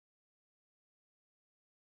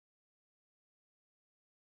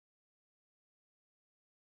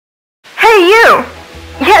Hey you!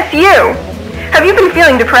 Yes, you! Have you been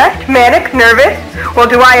feeling depressed, manic, nervous? Well,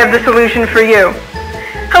 do I have the solution for you?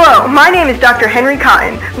 Hello, my name is Dr. Henry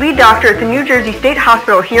Cotton, lead doctor at the New Jersey State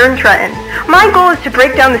Hospital here in Trenton. My goal is to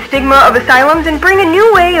break down the stigma of asylums and bring a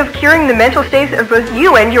new way of curing the mental states of both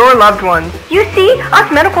you and your loved ones. You see, us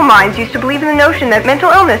medical minds used to believe in the notion that mental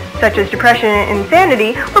illness, such as depression and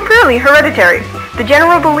insanity, were purely hereditary. The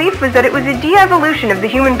general belief was that it was a de-evolution of the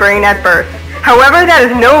human brain at birth. However, that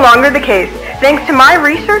is no longer the case. Thanks to my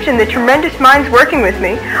research and the tremendous minds working with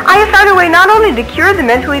me, I have found a way not only to cure the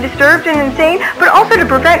mentally disturbed and insane, but also to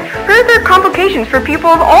prevent further complications for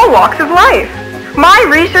people of all walks of life. My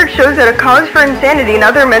research shows that a cause for insanity and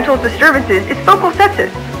other mental disturbances is focal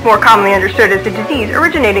sepsis, more commonly understood as a disease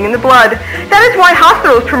originating in the blood. That is why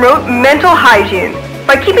hospitals promote mental hygiene.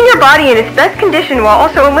 By keeping your body in its best condition while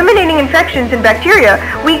also eliminating infections and bacteria,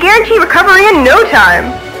 we guarantee recovery in no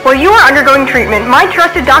time. While you are undergoing treatment, my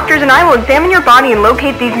trusted doctors and I will examine your body and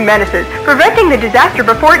locate these menaces, preventing the disaster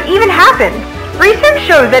before it even happens. Research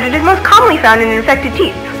shows that it is most commonly found in infected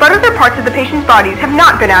teeth, but other parts of the patient's bodies have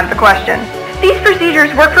not been out of the question. These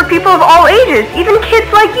procedures work for people of all ages, even kids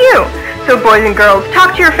like you. So boys and girls,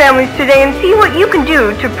 talk to your families today and see what you can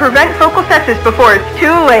do to prevent focal sepsis before it's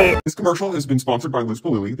too late. This commercial has been sponsored by Liz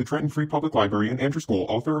Polilli, the Trenton Free Public Library, and Andrew School,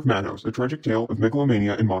 author of Manos, A Tragic Tale of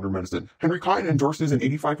Megalomania in Modern Medicine. Henry Cotton endorses an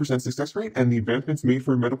 85% success rate and the advancements made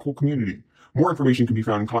for the medical community. More information can be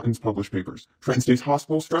found in Cotton's published papers. Trenton State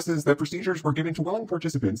Hospital stresses that procedures were given to willing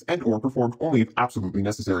participants and/or performed only if absolutely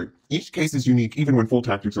necessary. Each case is unique even when full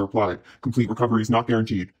tactics are applied. Complete recovery is not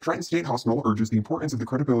guaranteed. Trenton State Hospital urges the importance of the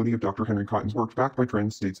credibility of Dr. Henry Cotton's work backed by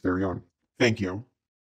Trenton State's very own. Thank you.